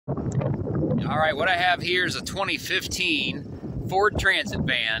All right, what I have here is a 2015 Ford Transit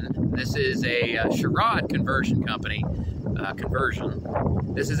van. This is a Sherrod conversion company.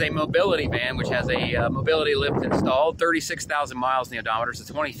 This is a mobility van which has a mobility lift installed, 36,000 miles in the odometer. It's a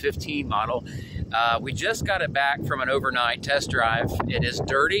 2015 model. We just got it back from an overnight test drive. It is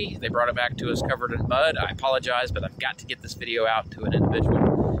dirty. They brought it back to us covered in mud. I apologize, but I've got to get this video out to an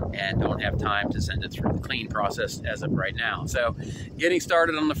individual and don't have time to send it through the clean process as of right now. So getting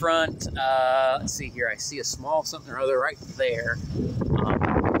started on the front. Let's see here. I see a small something or other right there.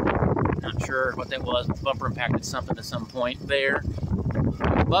 Not sure what that was. The bumper impacted something at some point there.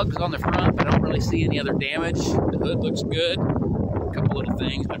 Bugs on the front. I don't really see any other damage. The hood looks good. A couple little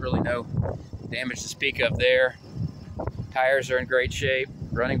things, but really no damage to speak of there. Tires are in great shape.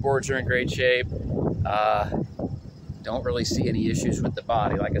 Running boards are in great shape. Don't really see any issues with the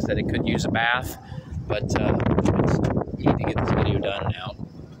body. Like I said, it could use a bath, but it's need to get this video done and out.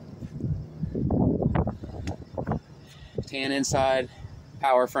 Tan inside,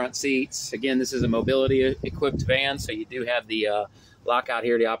 power front seats. Again, this is a mobility equipped van, so you do have the lockout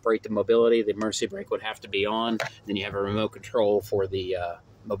here to operate the mobility. The emergency brake would have to be on. Then you have a remote control for the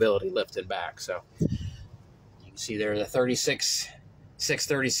mobility lift and back. So you can see there the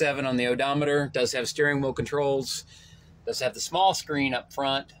 36,637 on the odometer. Does have steering wheel controls. Does have the small screen up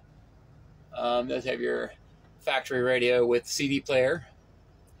front. Does have your factory radio with CD player.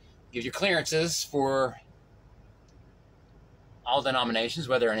 Gives you clearances for all denominations,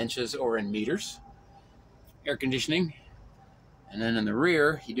 whether in inches or in meters. Air conditioning. And then in the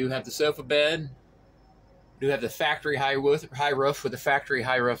rear, you do have the sofa bed. You do have the factory high roof with the factory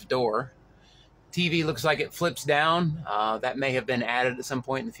high roof door. TV looks like it flips down. That may have been added at some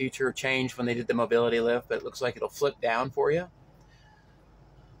point in the future or changed when they did the mobility lift, but it looks like it'll flip down for you.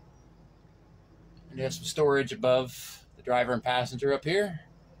 And you have some storage above the driver and passenger up here.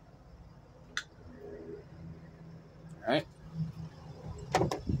 All right.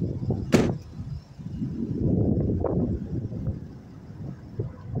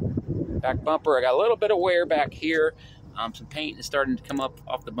 Back bumper, I got a little bit of wear back here. Some paint is starting to come up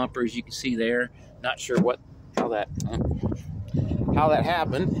off the bumper, as you can see there. Not sure how that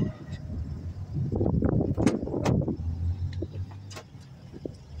happened.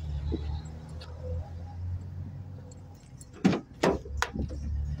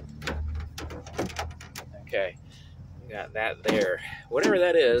 Okay, we got that there. Whatever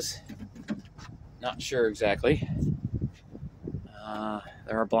that is, not sure exactly.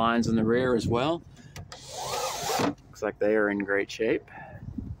 There are blinds in the rear as well. Looks like they are in great shape.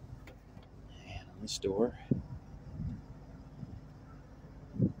 And on this door,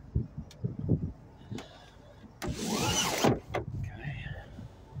 okay.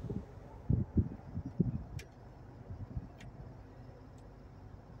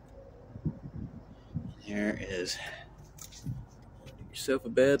 There is your sofa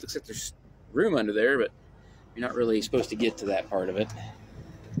bed. Looks like there's room under there, but you're not really supposed to get to that part of it.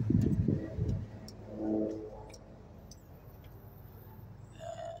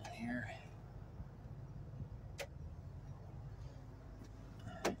 Here.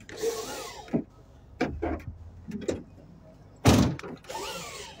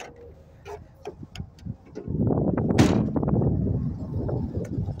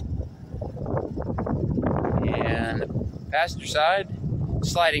 And passenger side,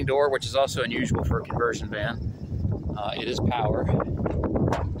 sliding door, which is also unusual for a conversion van. It is power.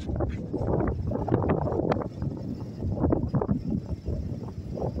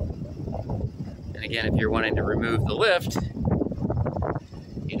 And again, if you're wanting to remove the lift,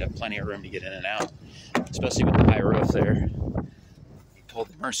 you'd have plenty of room to get in and out, especially with the high roof there. You pull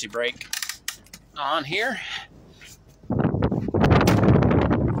the emergency brake on here.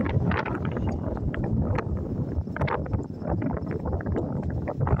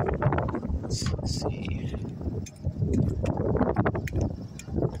 Let's see.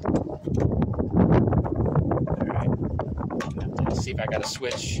 See if I got a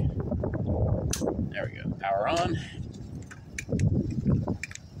switch. There we go. Power on.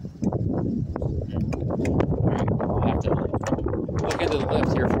 Alright, I'll have to look into the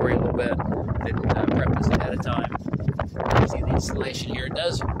lift here for you a little bit. Didn't prep this ahead of time. See the installation here. It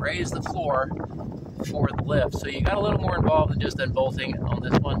does raise the floor for the lift, so you got a little more involved than just unbolting on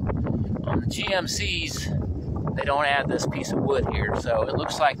this one. On the GMCs, they don't add this piece of wood here, so it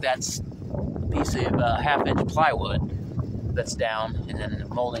looks like that's a piece of half-inch plywood that's down, and then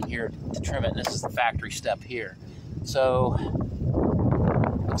molding here to trim it. And this is the factory step here. So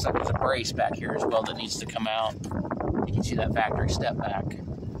looks like there's a brace back here as well that needs to come out. You can see that factory step back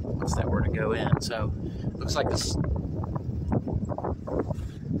once that were to go in. So looks like this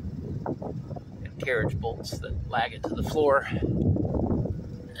carriage bolts that lag it to the floor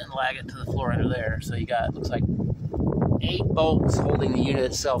and lag it to the floor under there. So you got, looks like 8 bolts holding the unit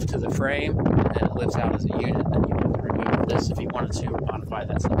itself to the frame, and then it lifts out as a unit. Then you have to remove this if you wanted to modify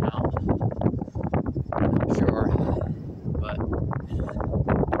that somehow. I'm not sure, but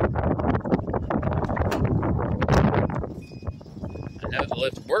I know the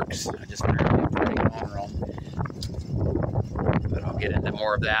lift works. I just apparently turning it on wrong. But I'll get into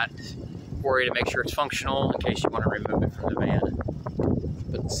more of that for you to make sure it's functional in case you want to remove it from the van.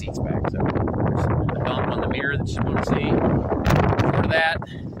 Put the seats back. So there's a bump on the mirror that you want to see. For that,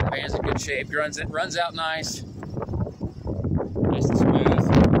 the van's in good shape. Runs out nice. Nice and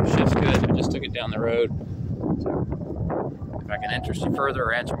smooth. Shift's good. I just took it down the road. So if I can interest you further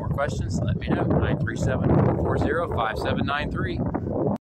or answer more questions, let me know. 937-440-5793.